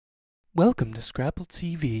Welcome to Scrapple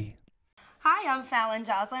TV. Hi, I'm Falon,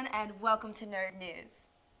 Joslyn, and welcome to Nerd News.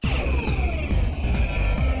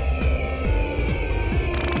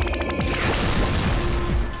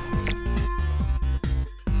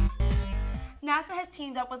 NASA has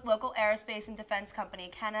teamed up with local aerospace and defense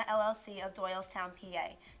company Cannae LLC of Doylestown, PA,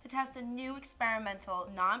 to test a new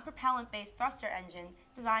experimental non-propellant-based thruster engine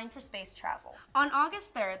designed for space travel. On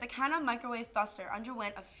August 3rd, the Cannae microwave thruster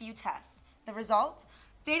underwent a few tests. The result?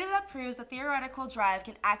 Data that proves the theoretical drive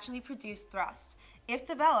can actually produce thrust. If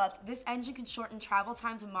developed, this engine can shorten travel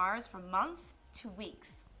time to Mars from months to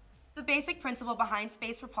weeks. The basic principle behind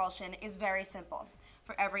space propulsion is very simple.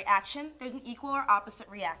 For every action, there's an equal or opposite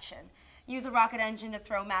reaction. Use a rocket engine to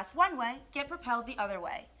throw mass one way, get propelled the other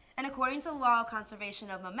way. And according to the law of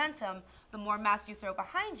conservation of momentum, the more mass you throw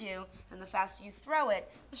behind you and the faster you throw it,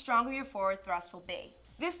 the stronger your forward thrust will be.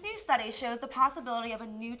 This new study shows the possibility of a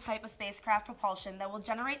new type of spacecraft propulsion that will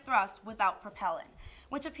generate thrust without propellant,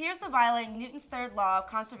 which appears to violate Newton's third law of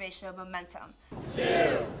conservation of momentum. 2,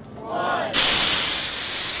 1.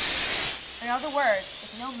 In other words,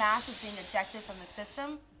 if no mass is being ejected from the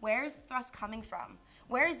system, where is the thrust coming from?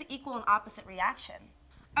 Where is the equal and opposite reaction?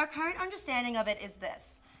 Our current understanding of it is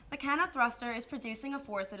this. The Cannae thruster is producing a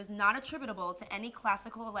force that is not attributable to any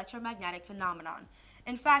classical electromagnetic phenomenon.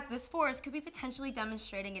 In fact, this force could be potentially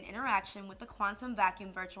demonstrating an interaction with the quantum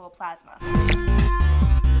vacuum virtual plasma.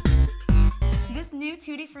 This new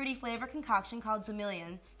Tutti Frutti flavor concoction called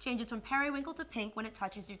Xamillion changes from periwinkle to pink when it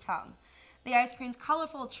touches your tongue. The ice cream's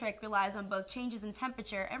colorful trick relies on both changes in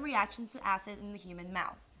temperature and reaction to acid in the human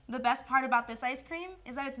mouth. The best part about this ice cream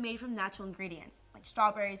is that it's made from natural ingredients, like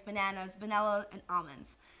strawberries, bananas, vanilla, and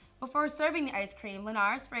almonds. Before serving the ice cream,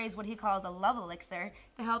 Knerd sprays what he calls a love elixir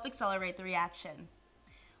to help accelerate the reaction.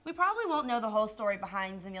 We probably won't know the whole story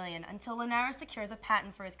behind Xamillion until Knerd secures a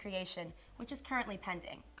patent for his creation, which is currently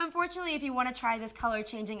pending. Unfortunately, if you want to try this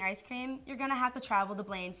color-changing ice cream, you're going to have to travel to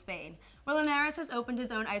Blaine, Spain, where Knerd has opened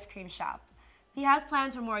his own ice cream shop. He has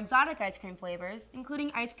plans for more exotic ice cream flavors,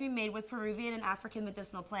 including ice cream made with Peruvian and African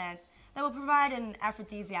medicinal plants that will provide an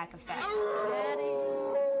aphrodisiac effect. Daddy,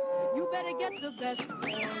 you better get the best for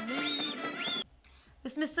me. The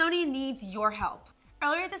Smithsonian needs your help.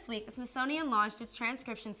 Earlier this week, the Smithsonian launched its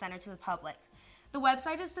Transcription Center to the public. The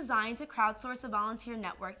website is designed to crowdsource a volunteer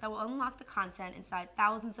network that will unlock the content inside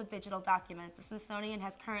thousands of digital documents the Smithsonian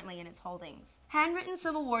has currently in its holdings. Handwritten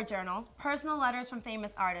Civil War journals, personal letters from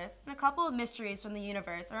famous artists, and a couple of mysteries from the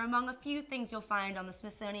universe are among a few things you'll find on the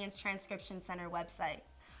Smithsonian's Transcription Center website.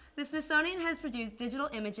 The Smithsonian has produced digital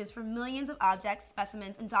images for millions of objects,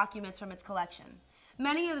 specimens, and documents from its collection.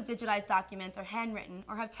 Many of the digitized documents are handwritten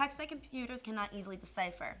or have text that computers cannot easily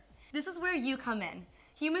decipher. This is where you come in.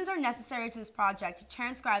 Humans are necessary to this project to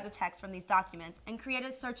transcribe the text from these documents and create a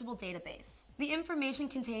searchable database. The information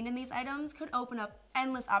contained in these items could open up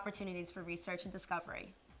endless opportunities for research and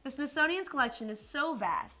discovery. The Smithsonian's collection is so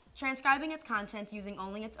vast, transcribing its contents using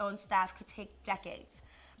only its own staff could take decades.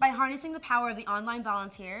 By harnessing the power of the online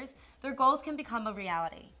volunteers, their goals can become a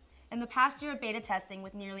reality. In the past year of beta testing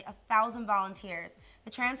with nearly 1,000 volunteers, the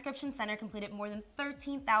Transcription Center completed more than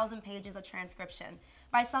 13,000 pages of transcription.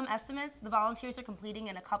 By some estimates, the volunteers are completing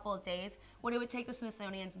in a couple of days what it would take the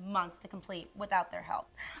Smithsonian's months to complete without their help.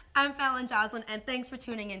 I'm Falon Joslyn, and thanks for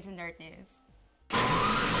tuning in to Nerd News.